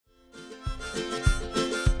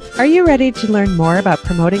Are you ready to learn more about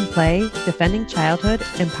promoting play, defending childhood,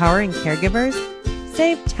 empowering caregivers?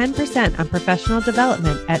 Save 10% on professional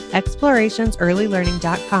development at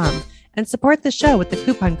explorationsearlylearning.com and support the show with the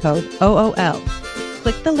coupon code OOL.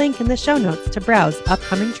 Click the link in the show notes to browse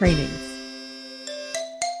upcoming trainings.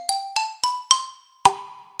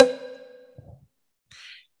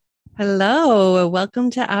 Hello,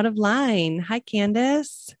 welcome to Out of Line. Hi,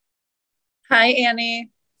 Candis. Hi,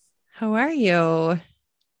 Annie. How are you?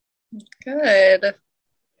 Good.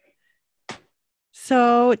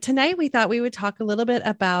 So tonight we thought we would talk a little bit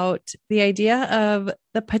about the idea of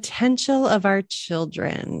the potential of our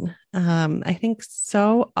children. I think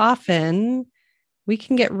so often we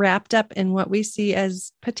can get wrapped up in what we see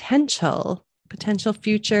as potential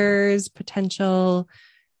futures, potential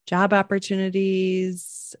job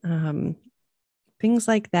opportunities, things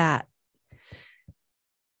like that.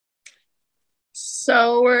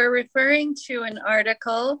 So we're referring to an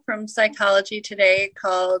article from Psychology Today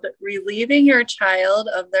called Relieving Your Child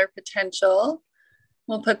of Their Potential.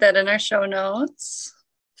 We'll put that in our show notes.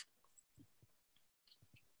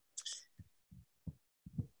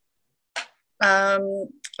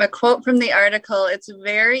 A quote from the article: "It's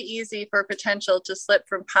very easy for potential to slip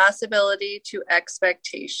from possibility to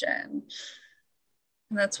expectation."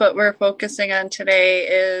 And that's what we're focusing on today,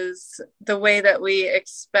 is the way that we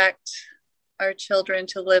expect our children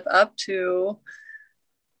to live up to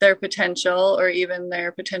their potential or even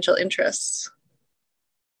their potential interests.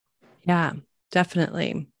 Yeah,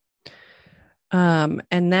 definitely. And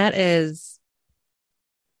that is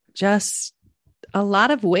just a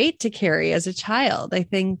lot of weight to carry as a child. I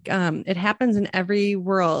think it happens in every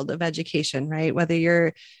world of education, right? Whether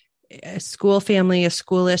you're a school family, a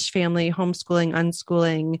schoolish family, homeschooling,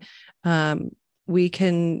 unschooling, we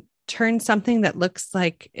can turn something that looks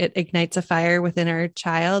like it ignites a fire within our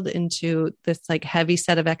child into this like heavy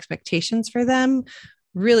set of expectations for them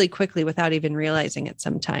really quickly without even realizing it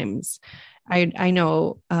sometimes. I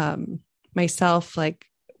know myself, like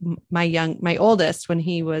my oldest, when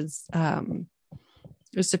he was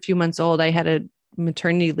just a few months old, I had a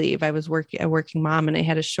maternity leave. I was a working mom, and I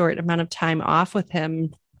had a short amount of time off with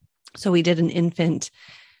him. So we did an infant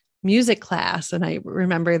music class. And I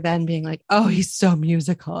remember then being like, oh, he's so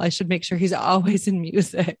musical. I should make sure he's always in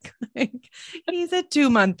music. Like, he's a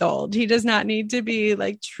 2-month-old. He does not need to be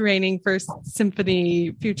like training for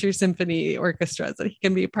future symphony orchestras that he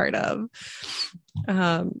can be a part of.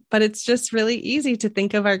 But it's just really easy to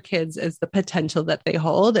think of our kids as the potential that they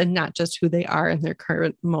hold and not just who they are in their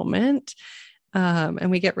current moment.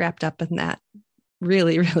 And we get wrapped up in that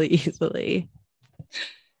really, really easily.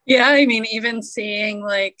 Yeah, I mean, even seeing,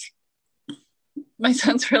 like, my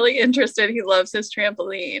son's really interested. He loves his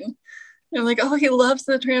trampoline. I'm like, oh, he loves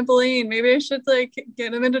the trampoline. Maybe I should like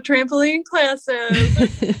get him into trampoline classes.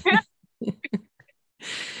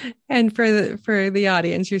 And for the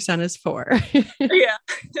audience, your son is 4. Yeah.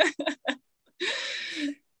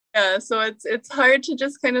 Yeah. So it's hard to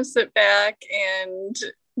just kind of sit back and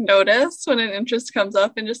notice when an interest comes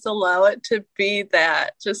up and just allow it to be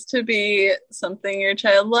that, just to be something your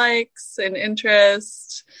child likes, an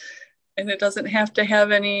interest, and it doesn't have to have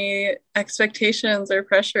any expectations or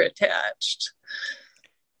pressure attached.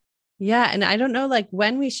 Yeah. And I don't know, like,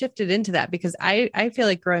 when we shifted into that, because I feel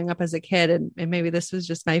like growing up as a kid, and maybe this was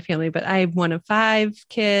just my family, but I'm one of 5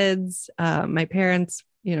 kids. My parents,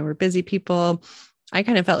 were busy people. I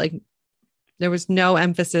kind of felt like there was no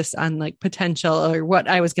emphasis on like potential or what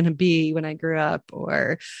I was going to be when I grew up,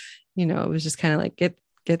 or, it was just kind of like, get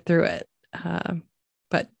through it.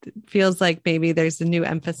 But it feels like maybe there's a new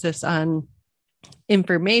emphasis on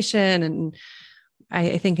information. And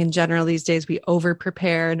I think in general these days we over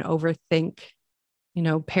prepare and overthink.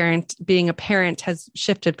 Being a parent has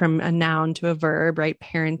shifted from a noun to a verb, right?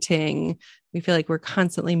 Parenting. We feel like we're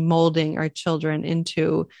constantly molding our children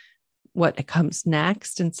into what comes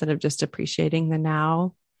next instead of just appreciating the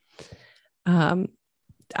now.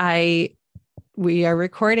 We are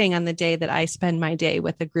recording on the day that I spend my day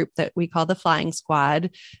with a group that we call the Flying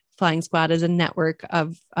Squad. Flying Squad is a network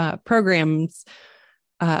of programs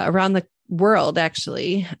around the world,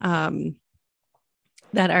 actually, that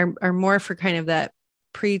are more for kind of that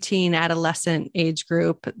preteen, adolescent age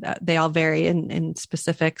group. They all vary in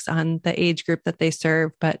specifics on the age group that they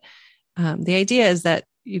serve. But the idea is that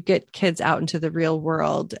you get kids out into the real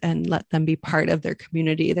world and let them be part of their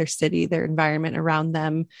community, their city, their environment around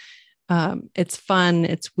them. It's fun.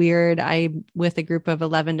 It's weird. I'm with a group of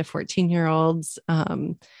 11 to 14-year-olds,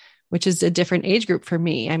 which is a different age group for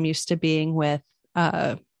me. I'm used to being with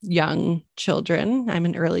young children. I'm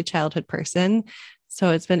an early childhood person.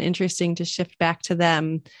 So it's been interesting to shift back to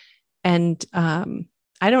them. And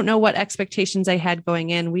I don't know what expectations I had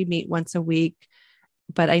going in. We meet once a week,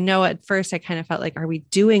 but I know at first I kind of felt like, are we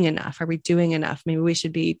doing enough? Are we doing enough? Maybe we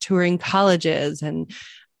should be touring colleges and,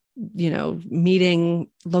 meeting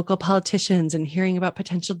local politicians and hearing about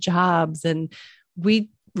potential jobs. And we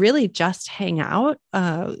really just hang out.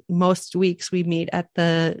 Most weeks we meet at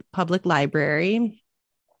the public library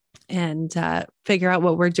and figure out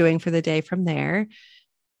what we're doing for the day from there.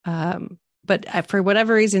 But for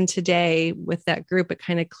whatever reason today with that group, it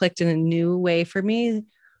kind of clicked in a new way for me.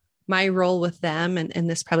 My role with them, and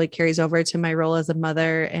this probably carries over to my role as a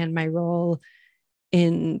mother and my role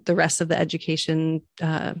in the rest of the education,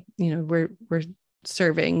 we're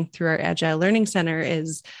serving through our Agile Learning Center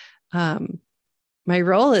is my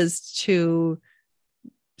role is to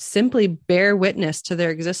simply bear witness to their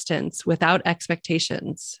existence without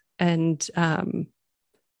expectations. And when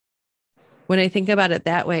I think about it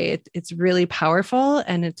that way, it's really powerful,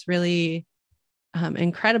 and it's really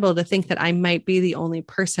incredible to think that I might be the only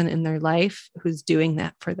person in their life who's doing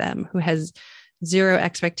that for them, who has zero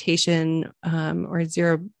expectation or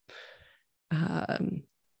zero, I'm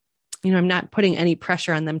not putting any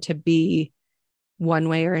pressure on them to be one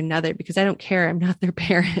way or another because I don't care. I'm not their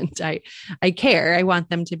parent. I care. I want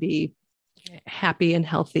them to be happy and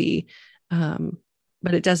healthy.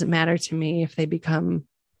 But it doesn't matter to me if they become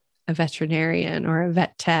a veterinarian or a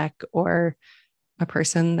vet tech or a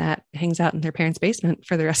person that hangs out in their parents' basement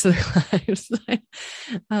for the rest of their lives.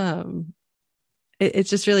 It's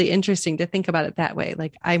just really interesting to think about it that way.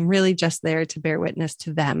 Like, I'm really just there to bear witness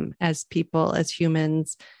to them as people, as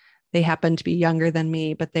humans. They happen to be younger than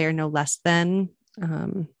me, but they are no less than.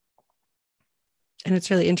 And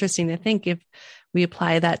it's really interesting to think if we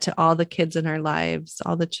apply that to all the kids in our lives,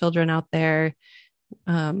 all the children out there,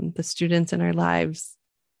 the students in our lives,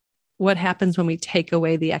 what happens when we take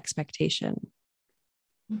away the expectation?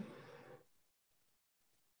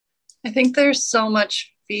 I think there's so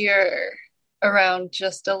much fear around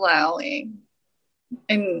just allowing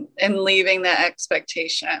and leaving that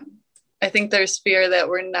expectation. I think there's fear that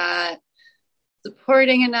we're not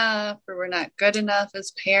supporting enough or we're not good enough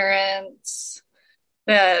as parents,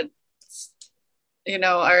 that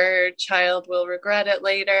our child will regret it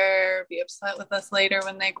later, be upset with us later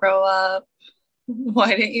when they grow up.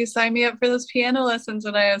 Why didn't you sign me up for those piano lessons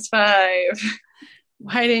when I was 5?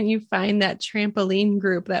 Why didn't you find that trampoline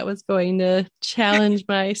group that was going to challenge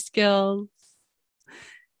my skills?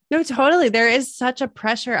 No, totally. There is such a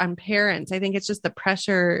pressure on parents. I think it's just the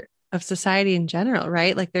pressure of society in general,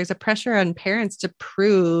 right? Like, there's a pressure on parents to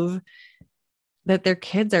prove that their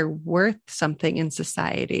kids are worth something in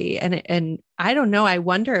society. And I don't know. I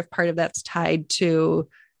wonder if part of that's tied to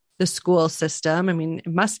the school system. I mean,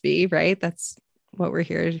 it must be, right? That's what we're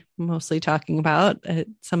here mostly talking about,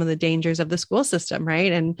 some of the dangers of the school system,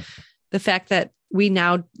 right? And the fact that we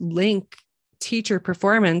now link teacher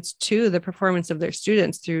performance to the performance of their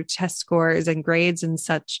students through test scores and grades and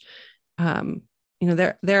such.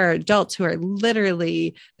 There are adults who are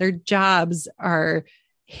literally, their jobs are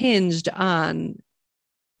hinged on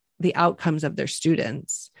the outcomes of their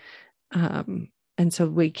students. And so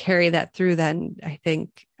we carry that through then, I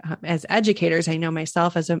think, as educators. I know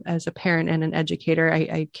myself as a parent and an educator,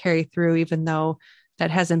 I carry through, even though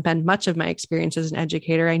that hasn't been much of my experience as an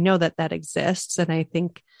educator. I know that exists. And I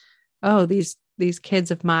think, oh, these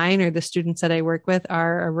kids of mine or the students that I work with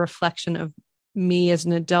are a reflection of me as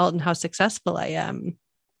an adult and how successful I am.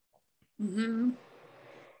 Mm-hmm.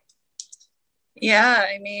 Yeah.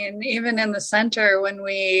 I mean, even in the center, when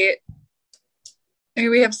we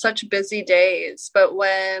have such busy days, but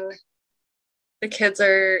when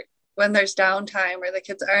there's downtime or the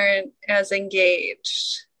kids aren't as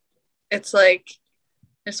engaged, it's like,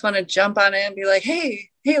 I just want to jump on it and be like, hey,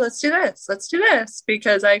 let's do this,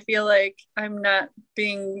 because I feel like I'm not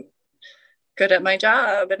being good at my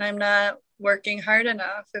job and I'm not working hard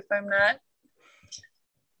enough if I'm not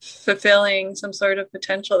fulfilling some sort of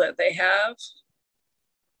potential that they have.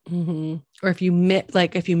 Mm-hmm. Or if you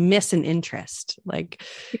miss an interest, like,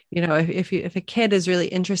 if a kid is really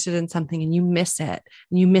interested in something and you miss it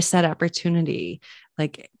and you miss that opportunity,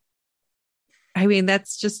 like, I mean,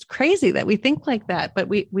 that's just crazy that we think like that, but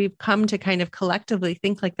we've come to kind of collectively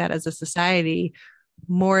think like that as a society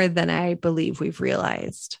more than I believe we've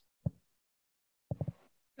realized.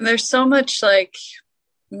 And there's so much like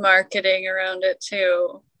marketing around it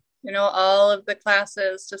too. All of the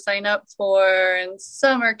classes to sign up for and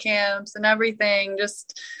summer camps and everything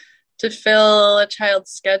just to fill a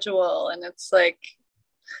child's schedule. And it's like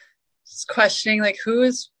just questioning, like,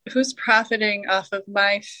 who's profiting off of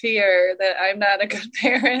my fear that I'm not a good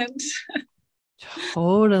parent.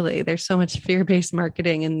 Totally. There's so much fear-based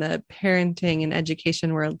marketing in the parenting and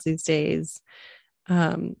education world these days.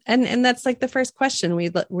 And that's like the first question we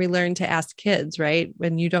learn to ask kids, right?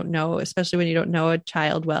 When you don't know, especially when you don't know a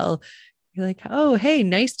child well, you're like, oh, hey,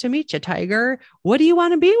 nice to meet you, Tiger. What do you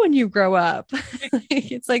want to be when you grow up?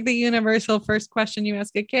 It's like the universal first question you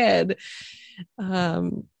ask a kid.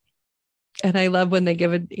 And I love when they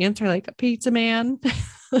give an answer like a pizza man,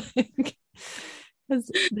 because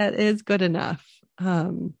that is good enough.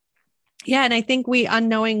 Yeah. And I think we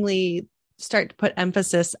unknowingly start to put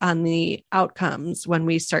emphasis on the outcomes when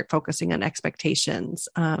we start focusing on expectations.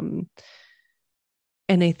 And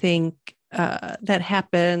I think that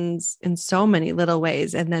happens in so many little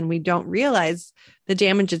ways. And then we don't realize the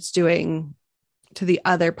damage it's doing to the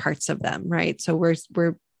other parts of them, right? So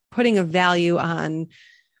we're putting a value on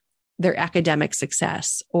their academic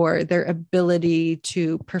success or their ability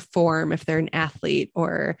to perform if they're an athlete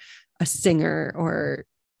or a singer or,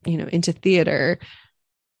 into theater.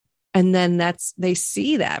 And then they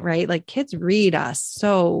see that, right? Like kids read us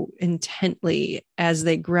so intently as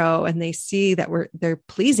they grow and they see that they're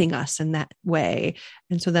pleasing us in that way.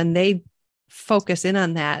 And so then they focus in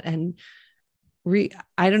on that. And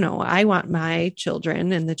I don't know, I want my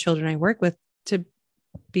children and the children I work with to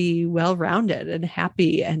be well-rounded and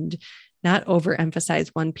happy and not overemphasize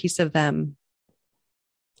one piece of them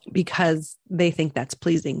because they think that's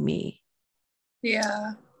pleasing me.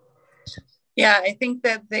 Yeah. Yeah, I think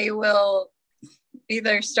that they will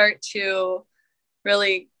either start to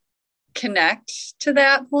really connect to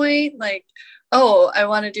that point, like, oh, I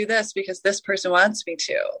want to do this because this person wants me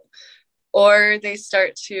to, or they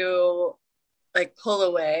start to like pull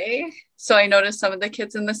away. So I noticed some of the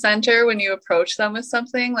kids in the center, when you approach them with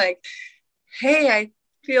something like, hey, I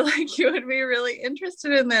feel like you would be really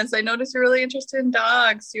interested in this. I noticed you're really interested in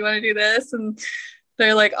dogs. Do you want to do this? And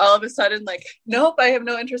they're like all of a sudden like, nope, I have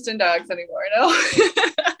no interest in dogs anymore. No.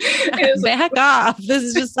 Back off. This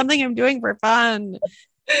is just something I'm doing for fun.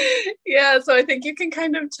 Yeah. So I think you can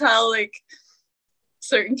kind of tell like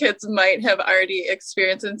certain kids might have already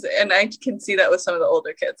experienced, and I can see that with some of the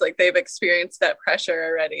older kids, like they've experienced that pressure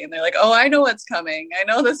already. And they're like, oh, I know what's coming. I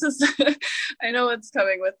know this is, I know what's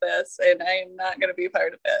coming with this, and I'm not going to be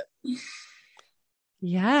part of it.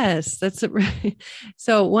 Yes.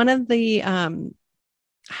 So one of the,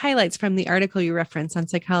 highlights from the article you referenced on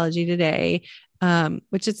Psychology Today,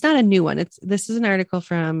 which it's not a new one. This is an article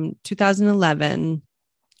from 2011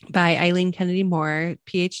 by Eileen Kennedy Moore,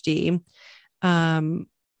 PhD. But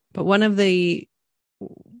one of the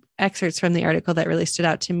excerpts from the article that really stood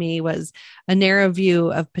out to me was a narrow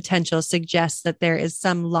view of potential suggests that there is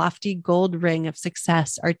some lofty gold ring of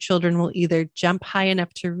success our children will either jump high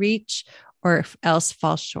enough to reach or else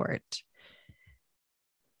fall short.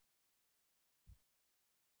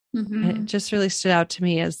 Mm-hmm. And it just really stood out to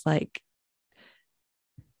me as like,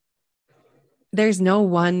 there's no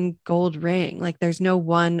one gold ring, like there's no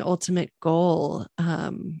one ultimate goal.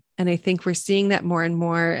 And I think we're seeing that more and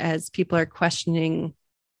more as people are questioning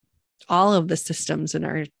all of the systems in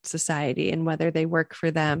our society and whether they work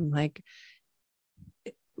for them. Like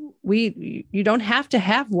you don't have to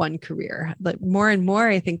have one career, but more and more,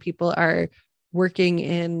 I think people are working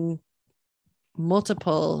in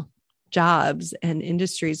multiple jobs and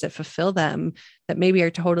industries that fulfill them that maybe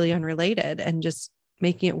are totally unrelated and just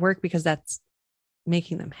making it work because that's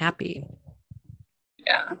making them happy.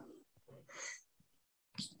 Yeah.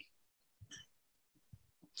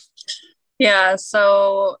 Yeah.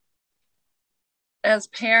 So as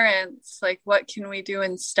parents, like what can we do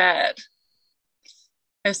instead?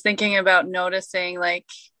 I was thinking about noticing like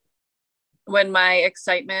when my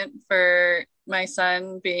excitement for my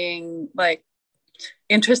son being like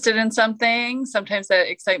interested in something, sometimes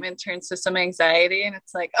that excitement turns to some anxiety, and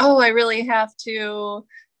it's like, oh, I really have to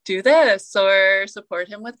do this or support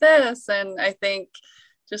him with this. And I think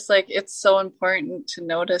just like it's so important to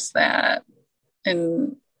notice that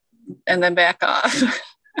and then back off.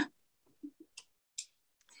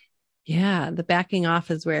 Yeah, the backing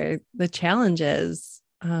off is where the challenge is.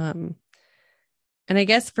 And I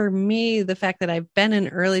guess for me, the fact that I've been in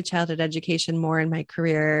early childhood education more in my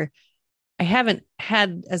career, I haven't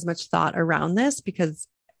had as much thought around this because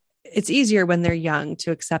it's easier when they're young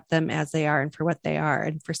to accept them as they are and for what they are.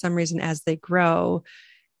 And for some reason, as they grow,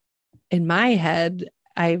 in my head,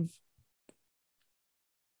 I've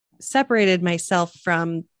separated myself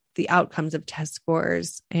from the outcomes of test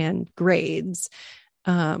scores and grades.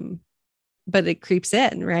 But it creeps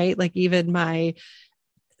in, right? Like even my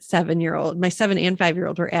 7 and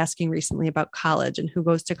 5-year-old were asking recently about college and who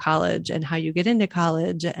goes to college and how you get into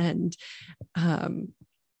college. And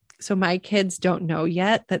so my kids don't know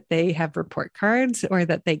yet that they have report cards or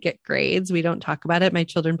that they get grades. We don't talk about it. My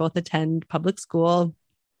children both attend public school.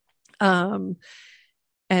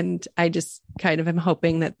 And I just kind of am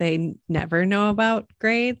hoping that they never know about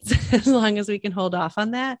grades as long as we can hold off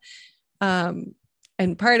on that.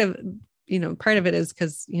 And part of it is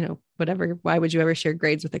because, whatever, why would you ever share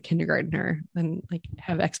grades with a kindergartner and like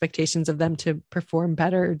have expectations of them to perform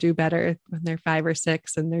better or do better when they're 5 or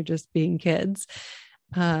 6 and they're just being kids.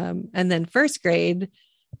 And then first grade,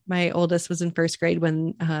 my oldest was in first grade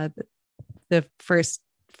when the first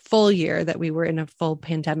full year that we were in a full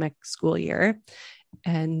pandemic school year.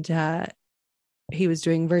 And he was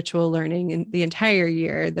doing virtual learning in the entire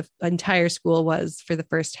year. The entire school was for the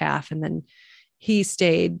first half. And then he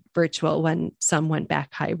stayed virtual when some went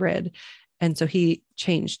back hybrid. And so he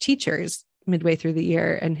changed teachers midway through the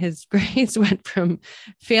year, and his grades went from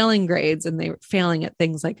failing grades, and they were failing at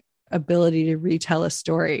things like ability to retell a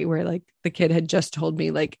story, where like the kid had just told me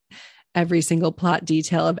like every single plot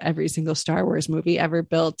detail of every single Star Wars movie ever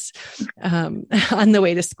built on the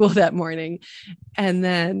way to school that morning. And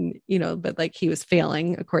then, but like he was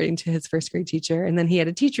failing according to his first grade teacher. And then he had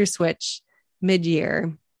a teacher switch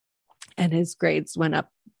mid-year and his grades went up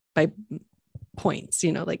by points,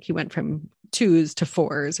 like he went from 2s to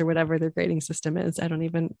 4s or whatever their grading system is. I don't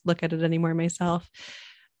even look at it anymore myself.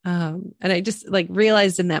 And I just like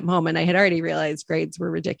realized in that moment, I had already realized grades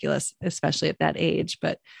were ridiculous, especially at that age,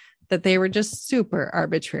 but that they were just super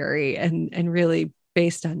arbitrary and really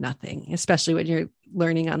based on nothing, especially when you're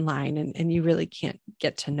learning online and you really can't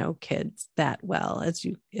get to know kids that well as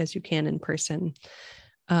you can in person,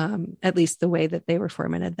 at least the way that they were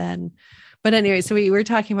formatted then. But anyway, so we were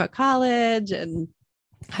talking about college and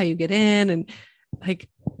how you get in, and like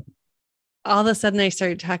all of a sudden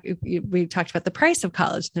we talked about the price of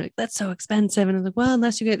college, and like, that's so expensive. And I was like, well,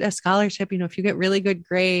 unless you get a scholarship, if you get really good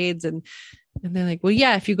grades, and they're like, well,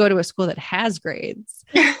 yeah, if you go to a school that has grades.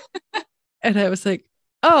 And I was like,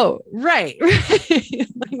 oh, right.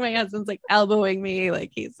 Like my husband's like elbowing me.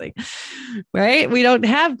 Like he's like, right. We don't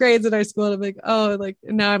have grades in our school. And I'm like, oh, like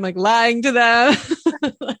now I'm like lying to them.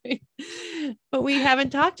 But we haven't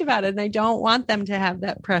talked about it. And I don't want them to have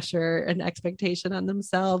that pressure and expectation on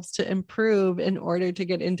themselves to improve in order to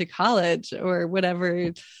get into college or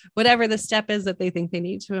whatever the step is that they think they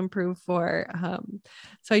need to improve for.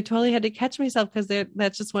 So I totally had to catch myself, because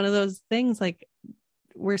that's just one of those things. Like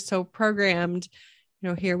we're so programmed,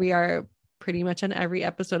 here we are pretty much on every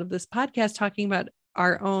episode of this podcast talking about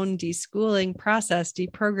our own deschooling process,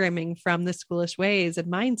 deprogramming from the schoolish ways and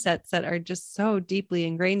mindsets that are just so deeply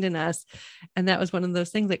ingrained in us. And that was one of those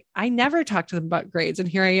things, like I never talked to them about grades. And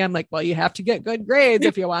here I am like, well, you have to get good grades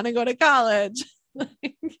if you want to go to college.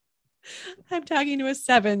 I'm talking to a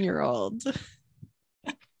 7-year-old.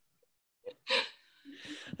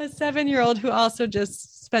 A 7-year-old who also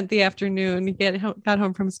just spent the afternoon, got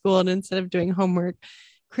home from school, and instead of doing homework,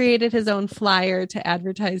 created his own flyer to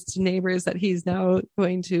advertise to neighbors that he's now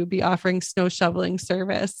going to be offering snow shoveling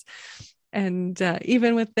service. And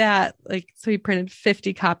even with that, so he printed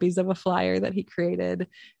 50 copies of a flyer that he created.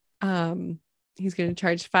 He's going to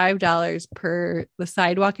charge $5 per the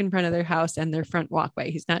sidewalk in front of their house and their front walkway.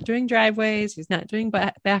 He's not doing driveways. He's not doing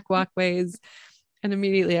back walkways. And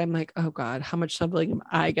immediately I'm like, oh God, how much shoveling am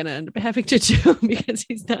I going to end up having to do because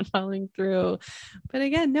he's not following through? But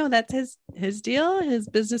again, no, that's his deal. His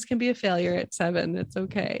business can be a failure at 7. It's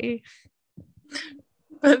okay.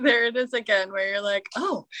 But there it is again, where you're like,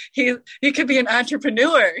 oh, he could be an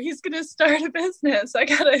entrepreneur. He's going to start a business. I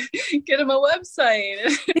got to get him a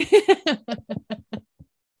website.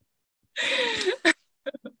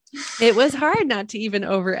 It was hard not to even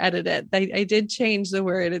over edit it. I did change the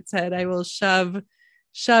word. It said, I will shove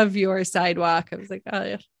your sidewalk. I was like, oh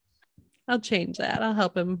yeah, I'll change that. I'll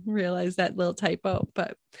help him realize that little typo.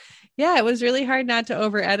 But yeah, it was really hard not to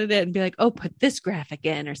over edit it and be like, oh, put this graphic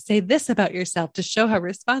in or say this about yourself to show how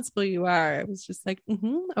responsible you are. It was just like,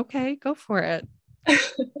 okay, go for it.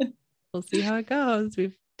 We'll see how it goes.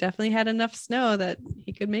 We've definitely had enough snow that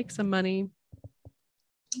he could make some money.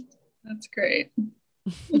 That's great.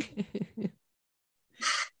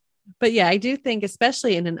 But yeah, I do think,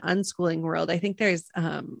 especially in an unschooling world, I think there's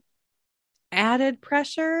added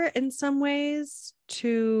pressure in some ways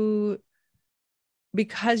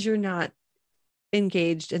because you're not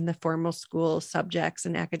engaged in the formal school subjects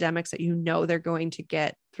and academics that they're going to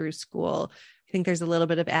get through school. I think there's a little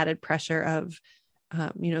bit of added pressure of, I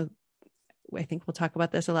think we'll talk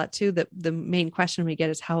about this a lot too. The main question we get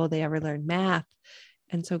is, how will they ever learn math?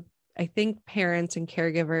 And so I think parents and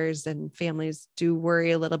caregivers and families do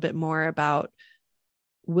worry a little bit more about,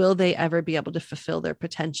 will they ever be able to fulfill their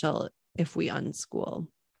potential if we unschool?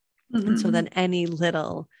 Mm-hmm. And so then any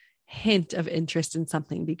little hint of interest in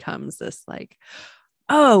something becomes this like,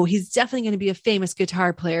 oh, he's definitely going to be a famous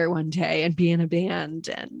guitar player one day and be in a band.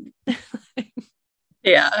 And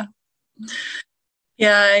yeah.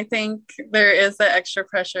 Yeah, I think there is that extra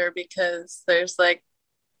pressure because there's like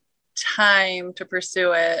time to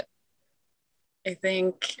pursue it. I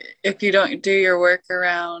think if you don't do your work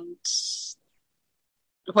around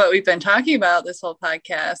what we've been talking about this whole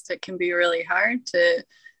podcast, it can be really hard to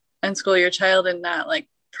unschool your child and not like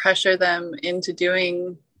pressure them into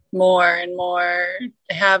doing more and more,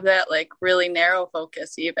 have that like really narrow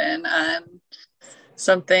focus even on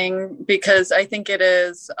something, because I think it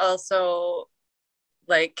is also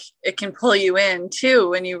like it can pull you in too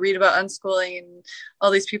when you read about unschooling and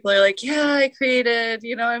all these people are like, yeah, I created,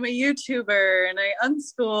 I'm a YouTuber and I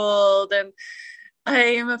unschooled and I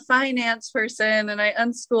am a finance person and I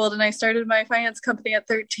unschooled and I started my finance company at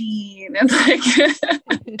 13 and like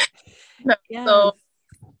yes. So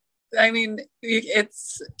I mean,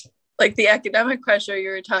 it's like the academic pressure you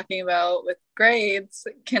were talking about with grades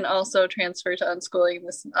can also transfer to unschooling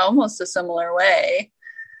this almost a similar way,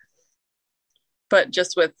 but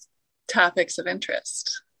just with topics of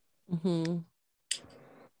interest. Mm-hmm.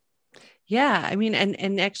 Yeah. I mean,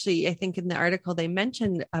 and actually, I think in the article they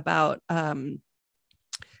mentioned about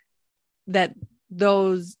that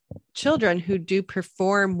those children who do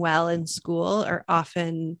perform well in school are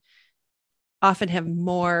often have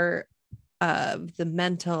more of the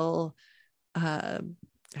mental,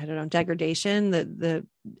 degradation, the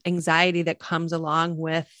anxiety that comes along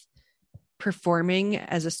with performing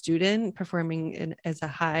as a student, as a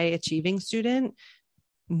high achieving student.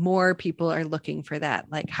 More people are looking for that,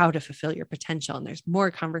 like how to fulfill your potential. And there's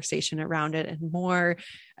more conversation around it and more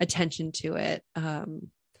attention to it.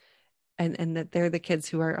 And that they're the kids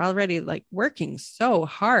who are already like working so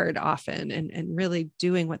hard often and really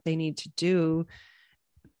doing what they need to do.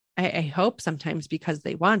 I hope sometimes because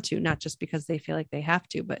they want to, not just because they feel like they have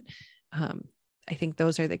to, but I think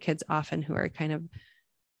those are the kids often who are kind of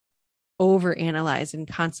overanalyzed and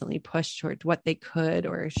constantly pushed toward what they could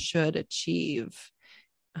or should achieve,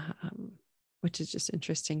 which is just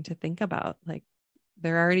interesting to think about. Like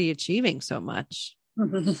they're already achieving so much.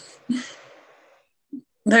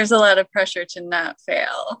 There's a lot of pressure to not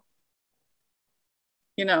fail.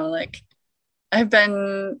 Like I've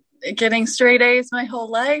been getting straight A's my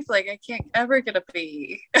whole life. Like I can't ever get a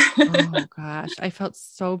B. Oh gosh. I felt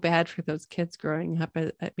so bad for those kids growing up.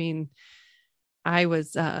 I mean, I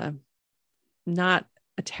was not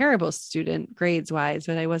a terrible student grades wise,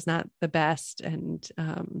 but I was not the best. And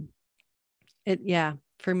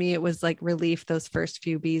for me, it was like relief those first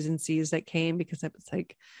few B's and C's that came, because I was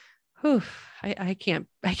like, whew, I can't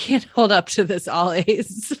hold up to this all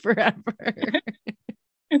A's forever.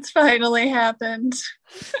 It's finally happened.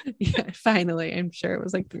 Yeah, finally. I'm sure it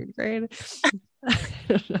was like third grade. I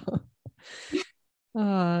don't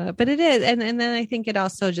know. But it is. And then I think it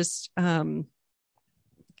also just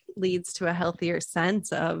leads to a healthier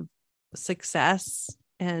sense of success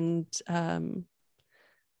and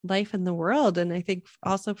life in the world. And I think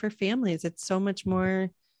also for families, it's so much more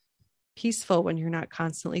peaceful when you're not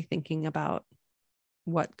constantly thinking about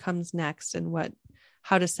what comes next and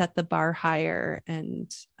how to set the bar higher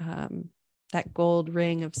and that gold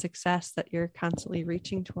ring of success that you're constantly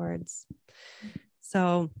reaching towards.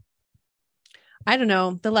 So I don't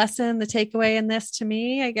know, the takeaway in this to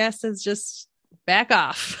me, I guess, is just back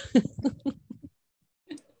off.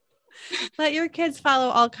 Let your kids follow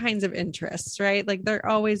all kinds of interests, right? Like they're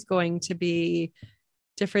always going to be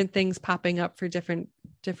different things popping up for different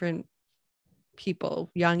people,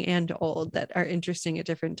 young and old, that are interesting at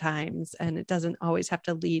different times. And it doesn't always have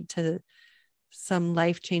to lead to some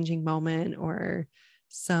life-changing moment or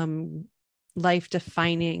some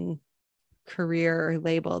life-defining career or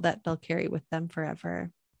label that they'll carry with them forever.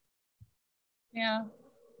 Yeah.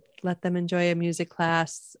 Let them enjoy a music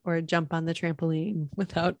class or jump on the trampoline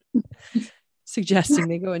without suggesting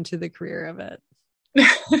they go into the career of it.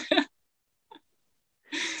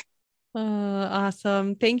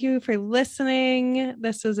 Awesome. Thank you for listening.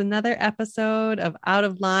 This was another episode of Out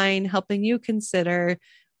of Line, helping you consider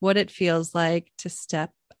what it feels like to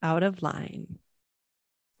step out of line.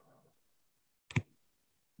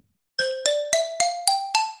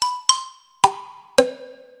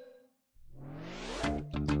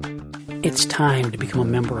 It's time to become a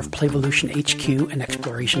member of Playvolution HQ and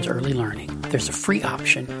Explorations Early Learning. There's a free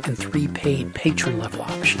option and 3 paid patron level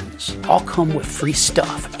options. All come with free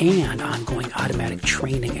stuff and ongoing automatic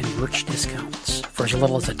training and merch discounts. For For as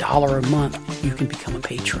little as $1 a month, you can become a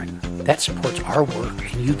patron. That supports our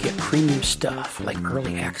work, and you get premium stuff like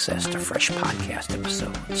early access to fresh podcast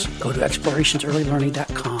episodes. Go to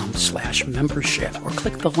explorationsearlylearning.com/membership or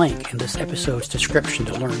click the link in this episode's description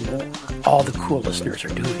to learn more. All the cool listeners are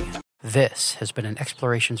doing it. This has been an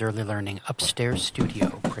Explorations Early Learning Upstairs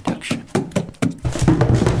Studio production.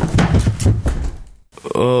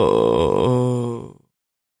 Oh.